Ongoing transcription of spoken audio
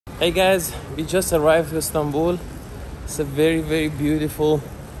Hey guys, we just arrived to Istanbul. It's a very, very beautiful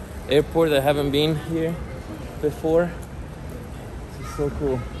airport. I haven't been here before. This is so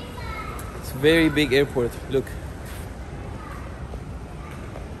cool. It's a very big airport. Look.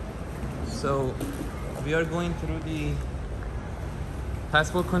 So we are going through the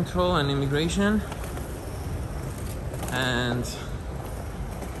passport control and immigration, and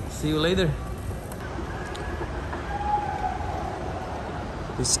see you later.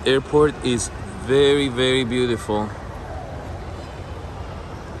 This airport is very, very beautiful.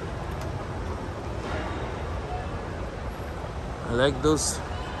 I like those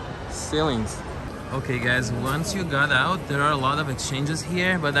ceilings. Okay guys, once you got out, there are a lot of exchanges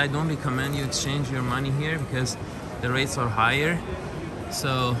here, but I don't recommend you exchange your money here because the rates are higher.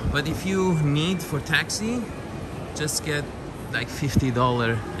 So, but if you need for taxi, just get like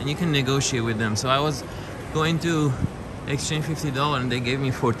 $50 and you can negotiate with them. So I was going to exchange $50 and they gave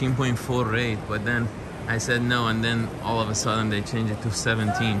me 14.4 rate, but then I said no, and then all of a sudden they changed it to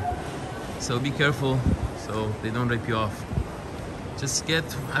 17. So be careful so they don't rip you off. Just get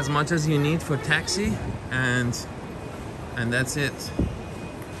as much as you need for taxi and that's it.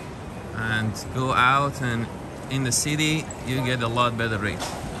 And go out, and in the city you get a lot better rate.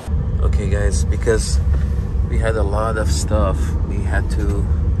 Okay guys, because we had a lot of stuff, we had to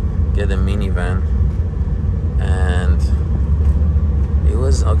get a minivan, and it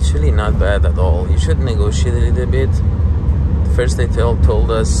was actually not bad at all. You should negotiate a little bit. First they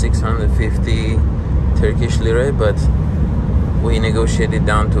told us 650 Turkish lira, but we negotiated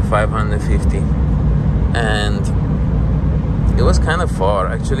down to 550, and it was kind of far.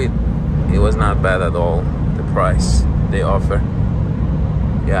 Actually, it was not bad at all, the price they offer.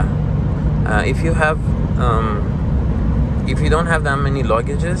 Yeah, if you have if you don't have that many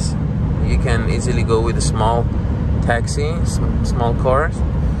luggages, you can easily go with a small taxi, small cars,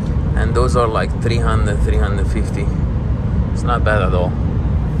 and those are like 300, 350. It's not bad at all.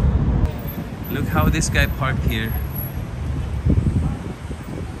 Look how this guy parked here.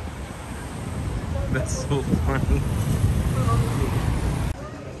 That's so funny.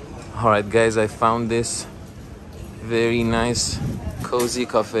 Alright guys, I found this very nice cozy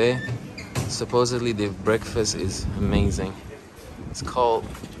cafe. Supposedly the breakfast is amazing. It's called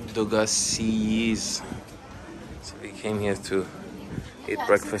Dogasiyiz. So we came here to eat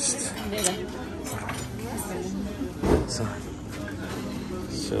breakfast. So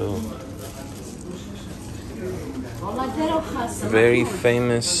very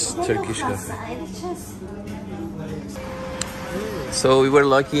famous Turkish cafe. So we were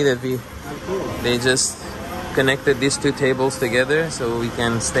lucky that they just connected these two tables together so we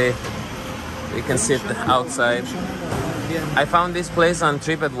can sit outside. I found this place on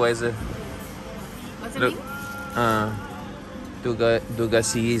TripAdvisor. What's the Look,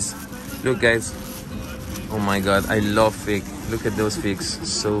 Dogasiyiz. Look guys, oh my god, I love fig. Look at those figs,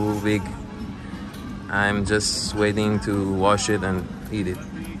 so big. I'm just waiting to wash it and eat it.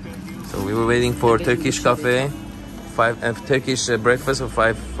 So we were waiting for Turkish cafe, Turkish breakfast for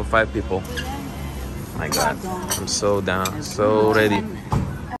five people. My god, I'm so down, so ready.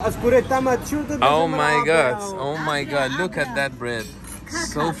 Oh my god, look at that bread,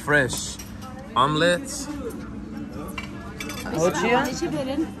 so fresh. Omelets. Sucuk.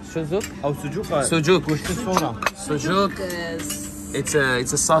 It's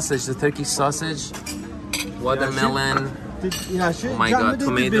a sausage, the Turkish sausage. Watermelon. Oh my god,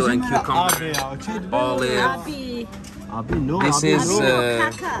 tomato and cucumber. Olive.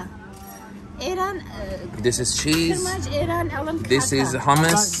 This is cheese. This is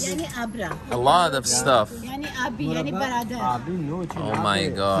hummus. A lot of stuff. Oh my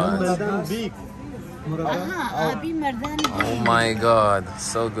god. Oh my god,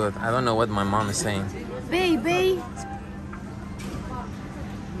 so good. I don't know what my mom is saying.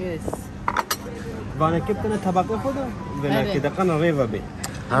 Yes.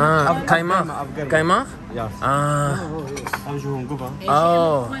 Kaymak? Yes.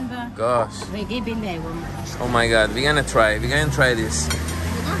 Oh gosh. Oh my god, we're gonna try this. We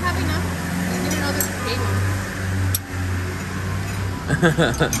don't have enough. We need another table.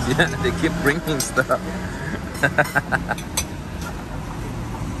 Yeah, they keep bringing stuff.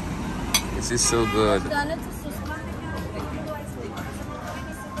 This is so good.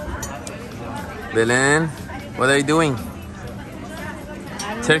 Belen, what are you doing?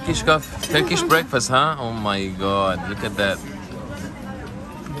 Turkish breakfast, huh? Oh my god, look at that.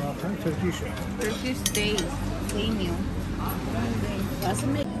 Turkish day meal.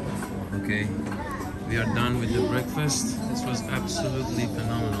 Okay, we are done with the breakfast. This was absolutely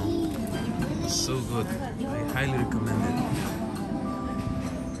phenomenal. It's so good. I highly recommend it.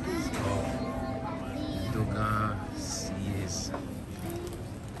 Yes.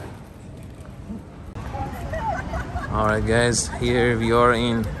 Alright guys, here we are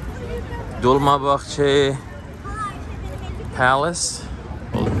in Dolmabahce Palace,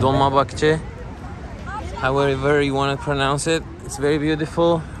 or Dolmabahce, however you want to pronounce it. It's very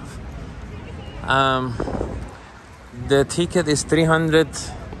beautiful. The ticket is 300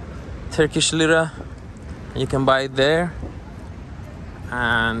 Turkish lira. You can buy it there.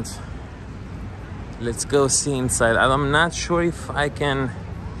 And let's go see inside. I'm not sure if I can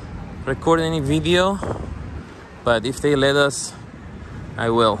record any video, but if they let us, I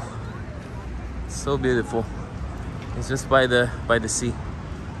will. It's so beautiful. It's just by the sea.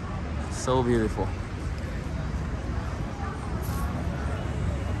 So beautiful.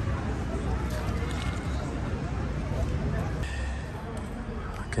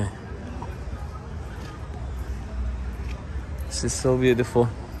 Okay. This is so beautiful.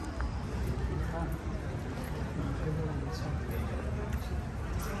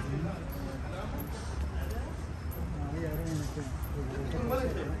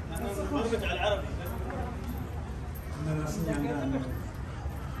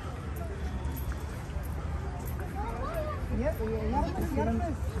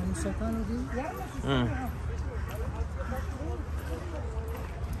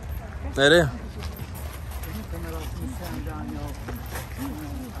 Nereye?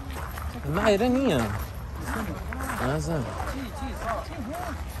 Hayır, niye? Lazım.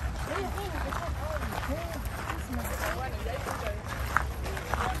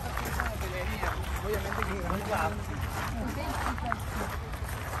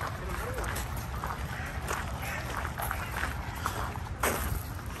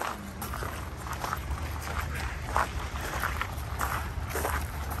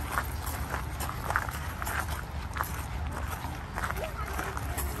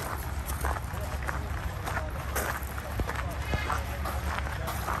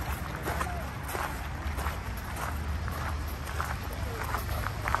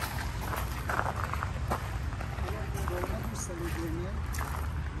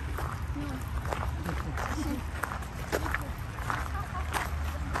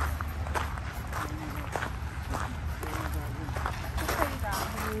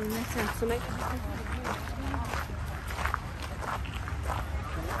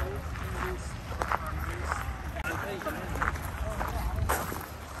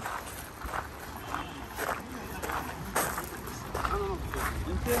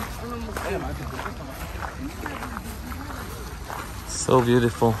 So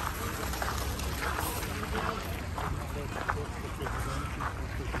beautiful.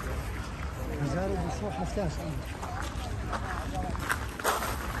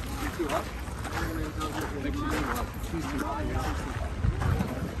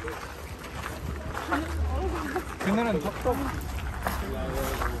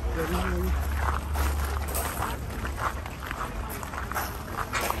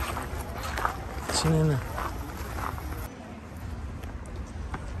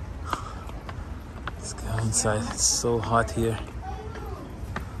 Let's go inside. It's so hot here.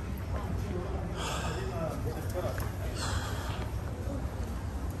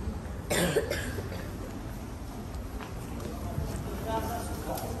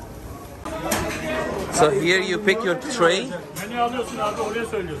 So here you pick your tray.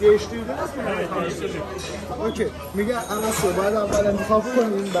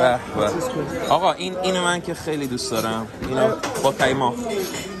 آقا اینو من که خیلی دوست دارم. اینو با کیما.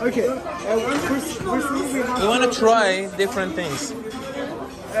 Okay. We want to try different things.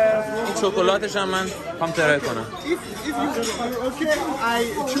 این شکلاتش هم من هم ترای کنم. If you okay, I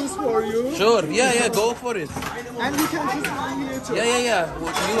choose for you. Sure. Yeah, go for it. And you can choose one here too. Yeah.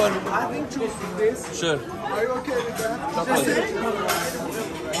 You are. I will choose this. Sure. Are you okay with that? Chocolate.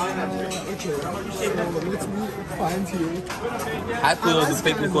 Okay. Let me find you. هر کدوم تو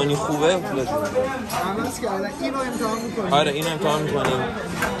فکر می‌کنی خوبه بگو. عوض کردن. اینو امتحان می‌کنیم. آره اینو امتحان می‌کنیم.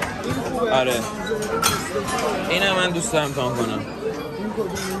 این خوبه. آره. اینو من دوست دارم امتحان کنم.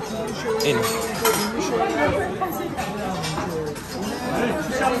 این.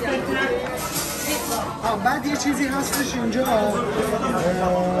 بعد یه چیزی هستش اینجا.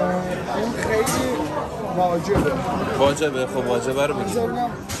 این خیلی واجبه. خب واجبه رو بگیم.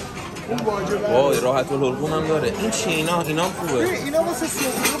 اون واجبه. وای راحت الحلقوم هم داره. این چی اینا هم خوبه. اینا واسه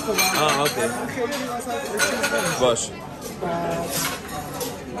صبحونه خوبه. اوکی. خیلی مثلا باش.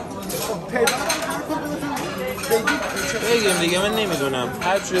 بگیم دیگه من نمیدونم.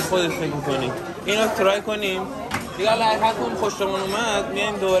 هر چی خودت فکر می‌کنی. اینو ترای کنیم. دیگه حالا هر کدوم خوشمون اومد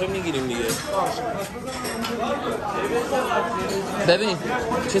میایم دوباره میگیریم دیگه. ببین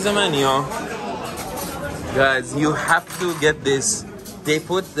چیز منی ها. Guys, you have to get this. They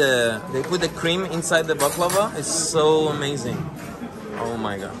put the cream inside the baklava. It's so amazing. Oh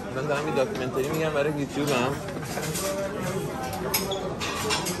my god. من دارم این داکیومنتری میگم برای یوتیوبم.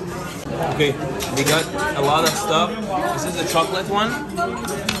 Okay, we got a lot of stuff. This is the chocolate one.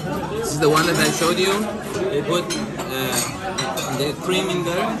 This is the one that I showed you. They put the cream in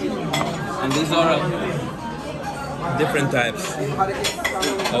there, and these are different types.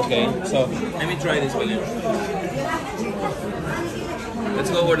 Okay, so let me try this, William. Let's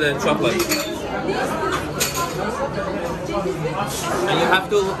go over the chocolate. And you have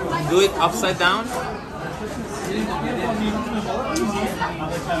to do it upside down.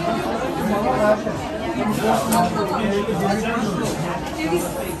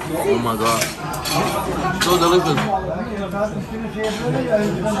 Oh my god. So delicious.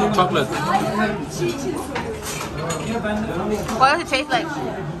 Chocolate. What does it taste like?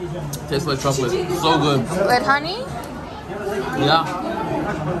 Tastes like chocolate. So good. With honey? Yeah.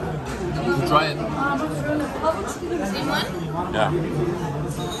 Try it. Same one? Yeah.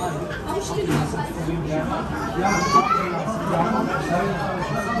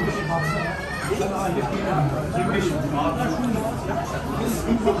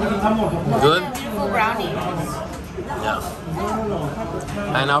 Good? Brownie. Yeah.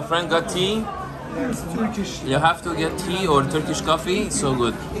 And our friend got tea. Turkish. You have to get tea or Turkish coffee. It's so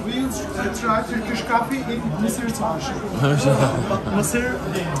good. We'll try Turkish coffee in Mısır çarşı. Mısır.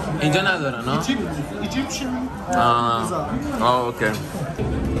 اینجا ندارن ها؟ Egyptian. Oh, okay.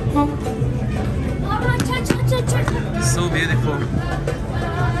 So beautiful.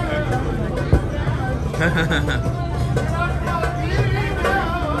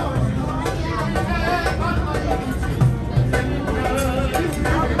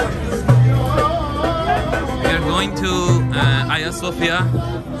 We're going to Hagia Sophia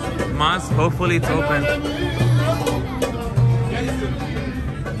Mosque. Hopefully it's open.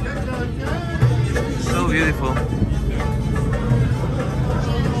 So beautiful.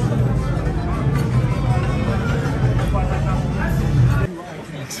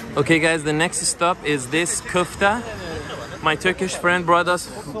 Okay guys, the next stop is this kufta. My Turkish friend brought us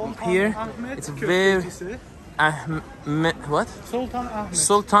here. It's very what? Sultan Ahmet.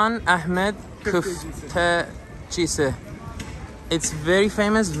 Sultan Ahmed Kufta Chise. It's very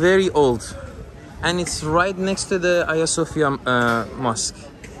famous, very old, and it's right next to the Hagia Sophia mosque.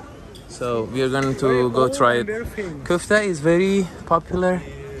 So we are going to go try it. Kufta is very popular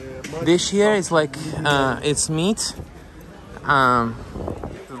dish here. It's like it's meat,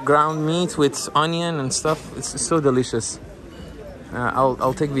 ground meat with onion and stuff. It's so delicious.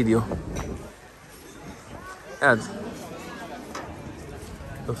 I'll take video. Add.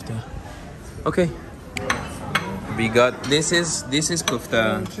 Kufta. Okay. We got this is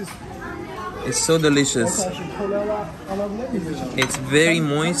kufta. It's so delicious. It's very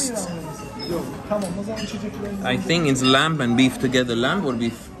moist. I think it's lamb and beef together. Lamb or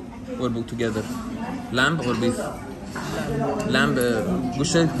beef? Or both together? Lamb or beef? Lamb.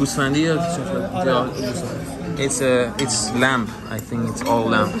 It's lamb. I think it's all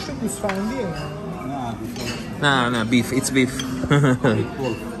lamb. No, beef. It's beef.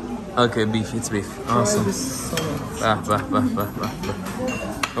 Okay, beef. It's beef. Awesome.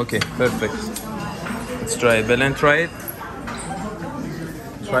 Okay, perfect. Let's try it. Belen, try it.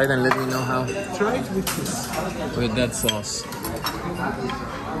 Try it and let me know how. Try it with this. With that sauce.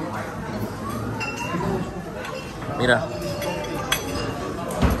 Mira.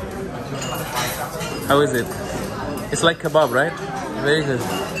 How is it? It's like kebab, right? Very good.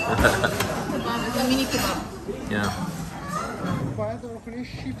 It's a mini kebab. Yeah. باید داخلی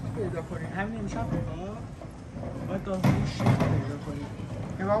شیفت پیدا کنی. همین امشب باید داخلی شیفت پیدا کنی.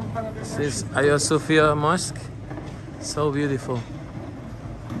 This is Hagia Sophia Mosque. So beautiful.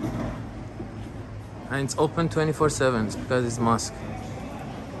 And it's open 24/7 because it's mosque.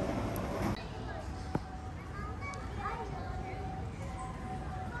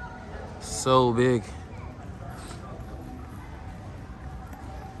 So big.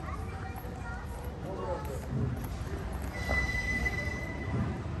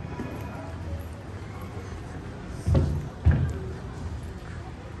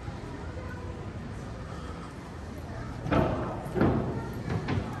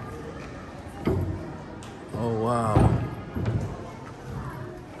 Oh wow.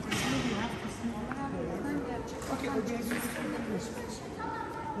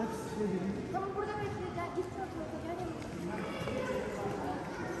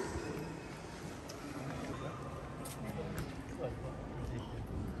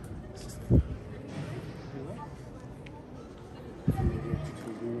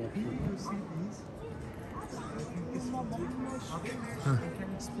 I can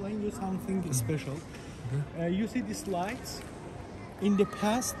explain you something special. You see these lights? In the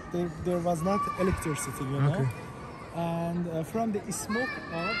past, there was not electricity, you know? Okay. And from the smoke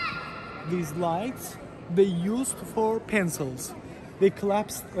of these lights, they used for pencils. They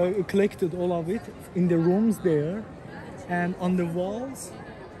collected all of it in the rooms there, and on the walls,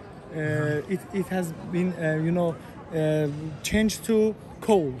 it has been, changed to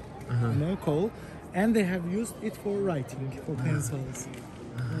coal, coal, and they have used it for writing, for pencils.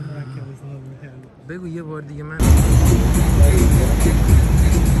 بگو یه بار دیگه من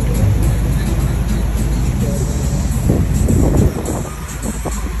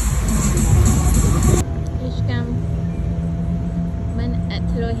عشقم من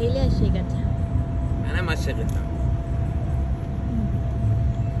تراهیل عشقتم منم عاشقتم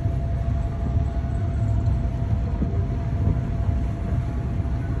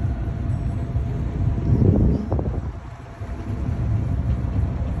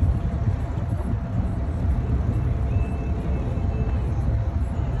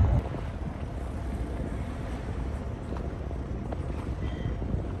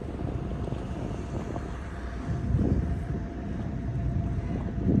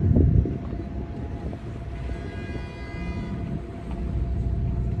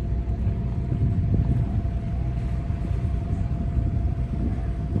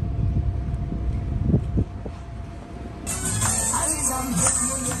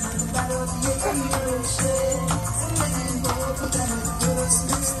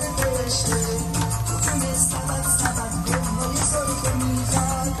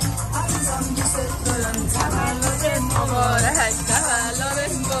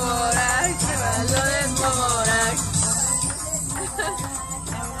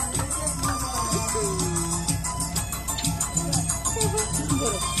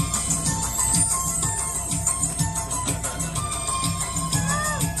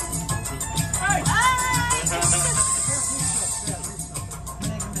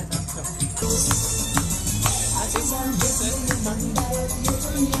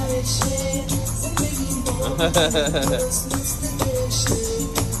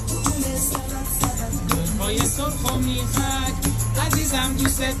پای سرخ و میخک عزیزم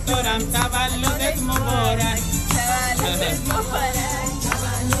دوست دارم تولدت مبارک تولدت مبارک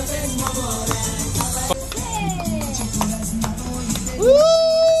تولدت مبارک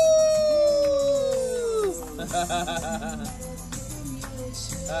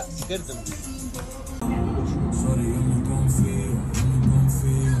Skirtim. Sorry, yo no confío,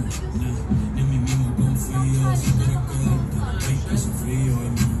 en mí mismo confío. Si quieres quedarte, hay que sufrir y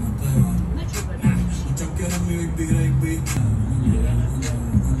no te va. Muchas quieren mi baby.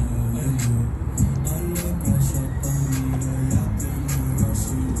 Dale caso a tu amiga, ya tiene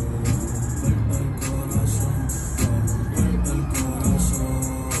vacío. Suelta el corazón, suelta el corazón.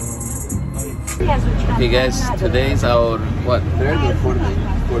 Okay guys, today is our what, third or fourth day?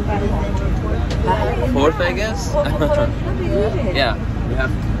 Fourth, I guess. Yeah, we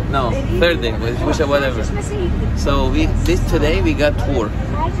have third day, whatever. So today we got tour.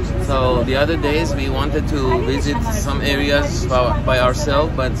 So the other days we wanted to visit some areas by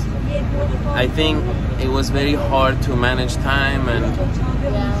ourselves, but I think it was very hard to manage time and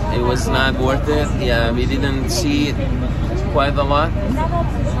it was not worth it. Yeah, we didn't see quite a lot.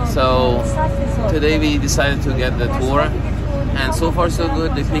 So today we decided to get the tour, and so far so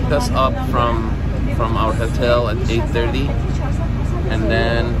good. They picked us up from our hotel at 8:30, and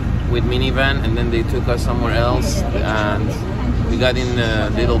then with minivan, and then they took us somewhere else, and we got in a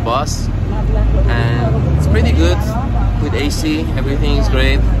little bus, and it's pretty good with AC. Everything is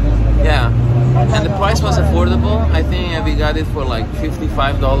great. Yeah, and the price was affordable. I think we got it for like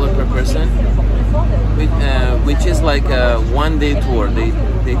 $55 per person, which is like a one-day tour.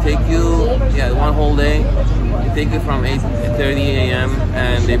 They take you, one whole day. They take you from 8:30 a.m.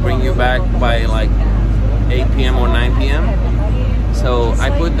 and they bring you back by like 8 p.m. or 9 p.m. So I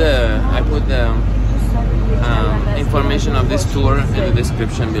put the information of this tour in the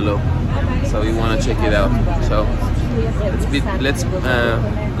description below, so you want to check it out. So let's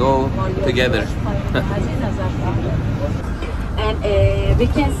go together. And we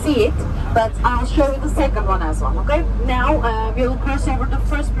can see it, but I'll show you the second one as well. Okay, now we will cross over the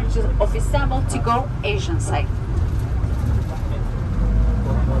first bridge of Istanbul to go Asian side.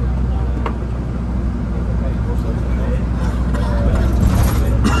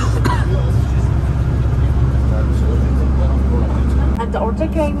 And the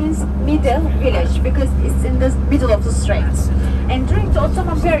Ortaköy means middle village because it's in the middle of the straits. And during the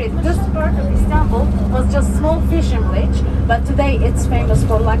Ottoman period, this part of Istanbul was just small fishing village, but today it's famous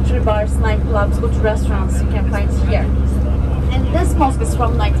for luxury bars, nightclubs, good restaurants you can find here. And this mosque is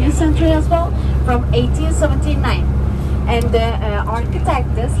from 19th century as well, from 1879. And the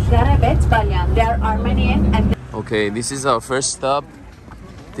architect is Garabet Balyan. They are Armenian and Okay, this is our first stop.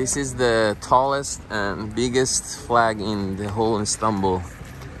 This is the tallest and biggest flag in the whole Istanbul.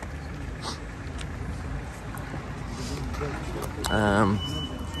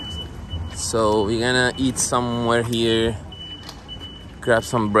 So we're gonna eat somewhere here, grab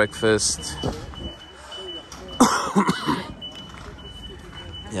some breakfast.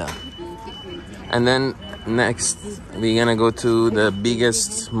 Yeah. And then next we're gonna go to the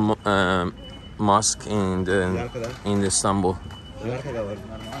biggest mosque in Istanbul.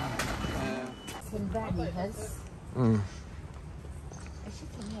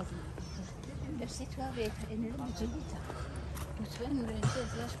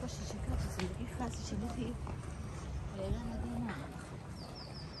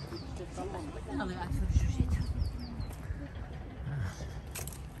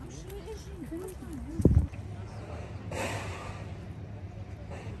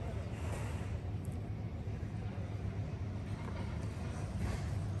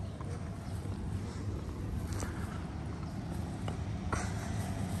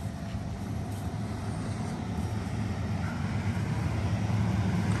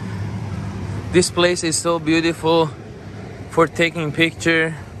 This place is so beautiful for taking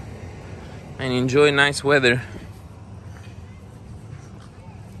picture and enjoy nice weather.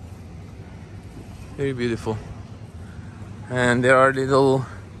 Very beautiful. And there are little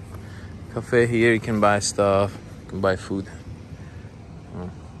cafe here. You can buy stuff, you can buy food.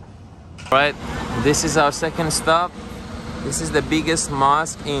 Right, this is our second stop. This is the biggest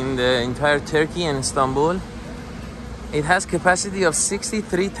mosque in the entire Turkey and Istanbul. It has capacity of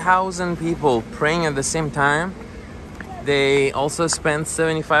 63,000 people praying at the same time. They also spent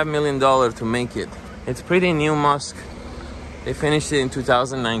 $75 million to make it. It's a pretty new mosque. They finished it in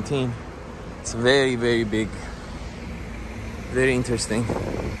 2019. It's very, very big. Very interesting.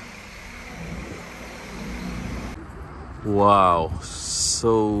 Wow,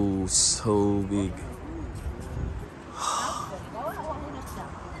 so big.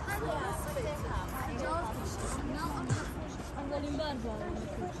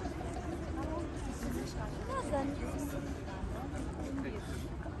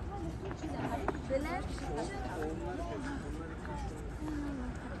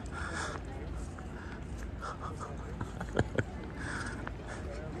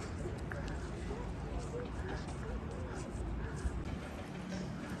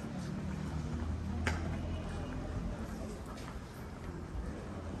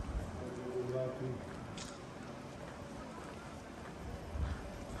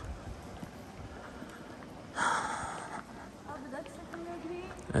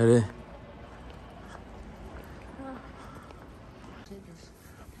 Hadi.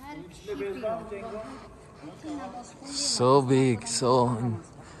 So big, so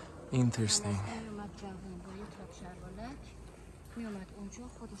interesting.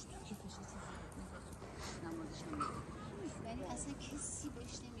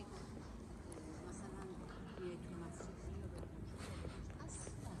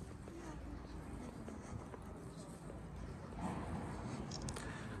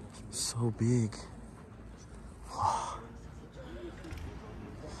 So big. Wow.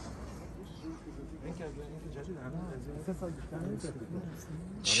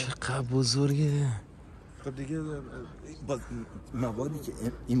 چقدر بزرگه. خب دیگه با موادی که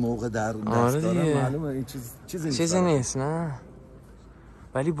این موقع در دست دارم معلومه این چیزی نیست نه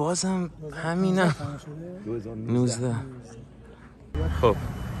ولی بازم همینم 19. خب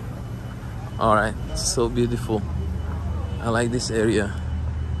alright, so beautiful. I like this area.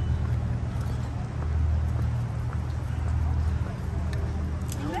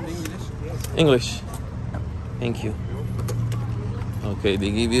 English. Thank you. Okay,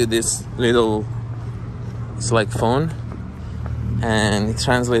 they give you this little, it's like phone, and it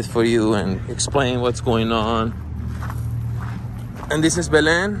translates for you and explain what's going on. And this is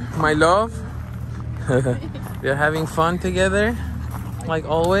Belen, my love. We're having fun together, like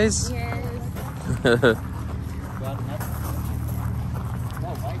always. Yes.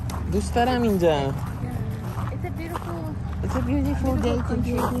 دوست دارم اینجا. It's a beautiful day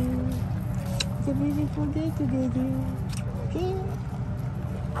together. It's a beautiful day together. Okay.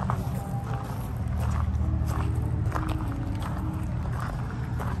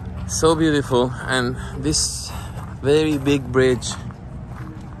 So beautiful, and this very big bridge,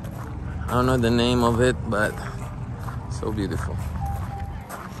 I don't know the name of it, but so beautiful.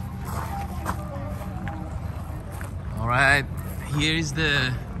 All right, here is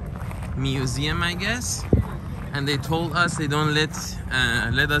the museum, I guess. And they told us they don't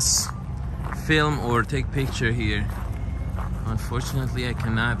let us film or take picture here. Unfortunately, I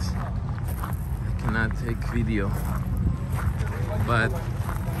cannot take video. But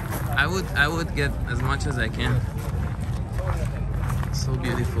I would get as much as I can. So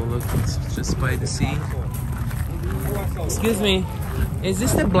beautiful. Look, it's just by the sea. Excuse me, is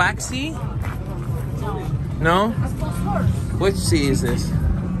this the Black Sea? No? Which sea is this?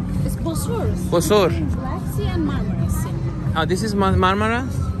 It's Bosphorus. Bosor. Black Sea and Marmara Sea. Oh, this is Marmara?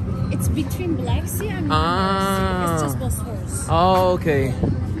 It's between Black Sea and Marmara Sea. It's just Bosphorus. Oh, okay.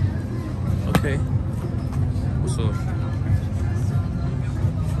 Okay. Bosor.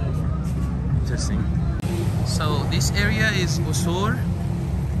 Interesting. So this area is Bosor,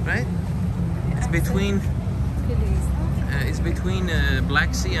 right? It's between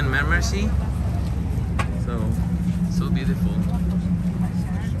Black Sea and Marmara Sea. So beautiful.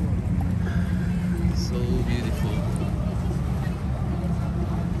 So beautiful.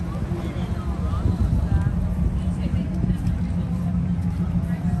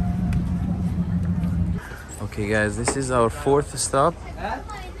 Okay guys, this is our 4th stop.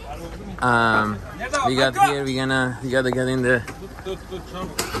 We got here, we gotta get in the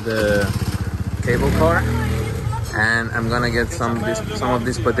cable car, and I'm gonna get some of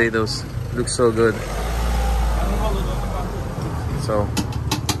these potatoes. Looks so good. So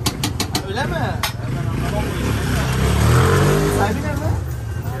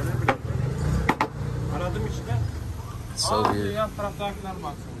so beautiful.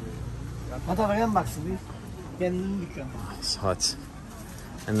 It's hot.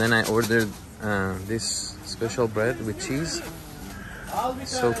 And then I ordered this special bread with cheese.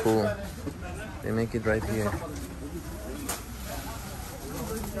 So cool. They make it right here.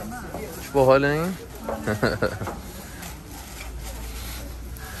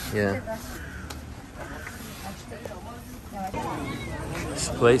 Yeah. This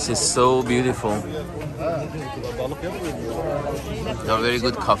place is so beautiful. There's a very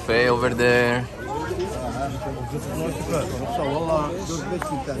good cafe over there.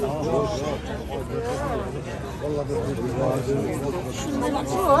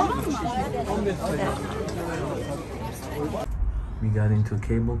 We got into a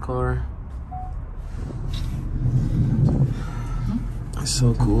cable car. It's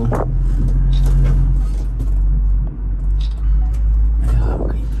so cool.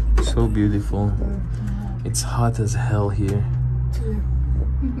 So beautiful. It's hot as hell here.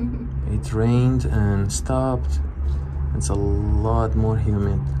 It rained and stopped. It's a lot more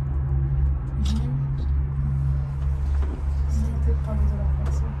humid.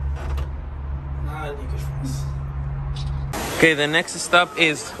 Okay, the next stop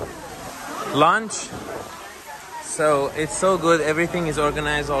is lunch. So it's so good. Everything is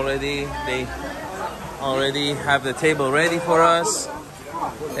organized already. They already have the table ready for us.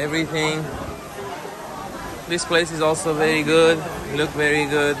 Everything. This place is also very good. Look very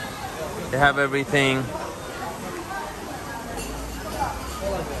good. They have everything.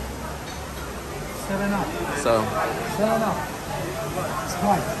 So,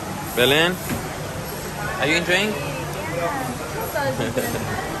 Belen, are you enjoying?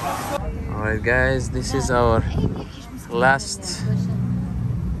 Alright guys, this is our last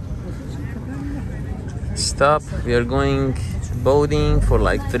stop. We are going boating for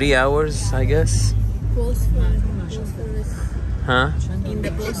like 3 hours, I guess. Huh? In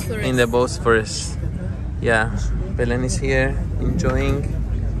the Bosphorus. In the Bosphorus. Yeah, Belen is here enjoying.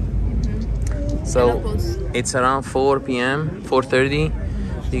 So it's around 4 p.m. 4:30.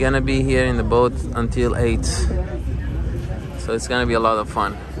 We're gonna be here in the boat until 8. So it's gonna be a lot of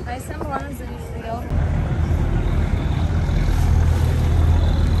fun.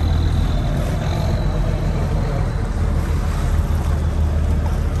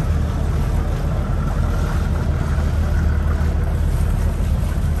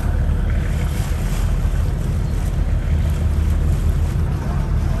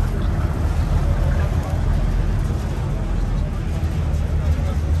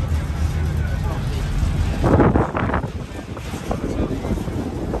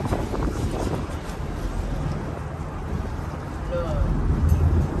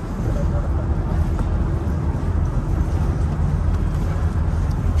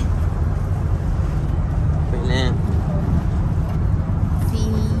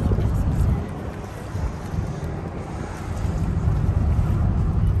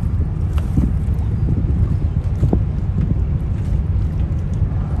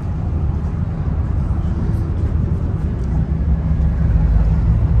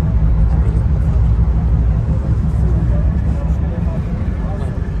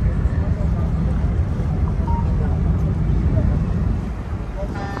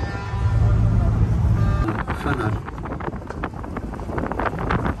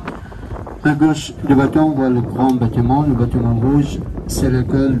 À gauche du bâtiment, on voit le grand bâtiment. Le bâtiment rouge, c'est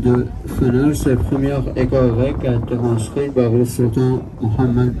l'école de Fenner. C'est la première école grecque qui a été construite par le sultan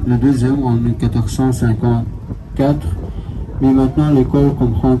Mohammed II en 1454. Mais maintenant, l'école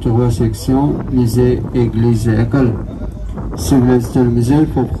comprend 3 sections, musée, église et école. Si vous visitez le musée, il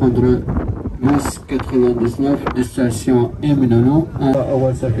faut prendre bus 99 de station إمنونو.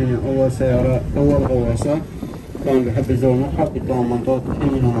 أول سفينة أول سيارة أول غواصة كان بحب يزور متحف بتاع منطقة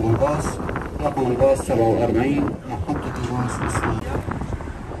إمنونو بالباص رقم الباص 47 محطة الباص الإسلامية.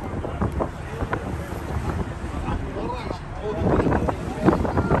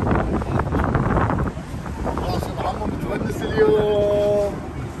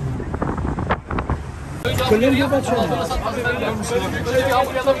 كلهم جواب شنو؟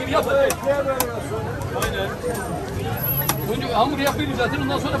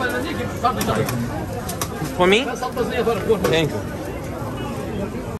 For me? Thank you.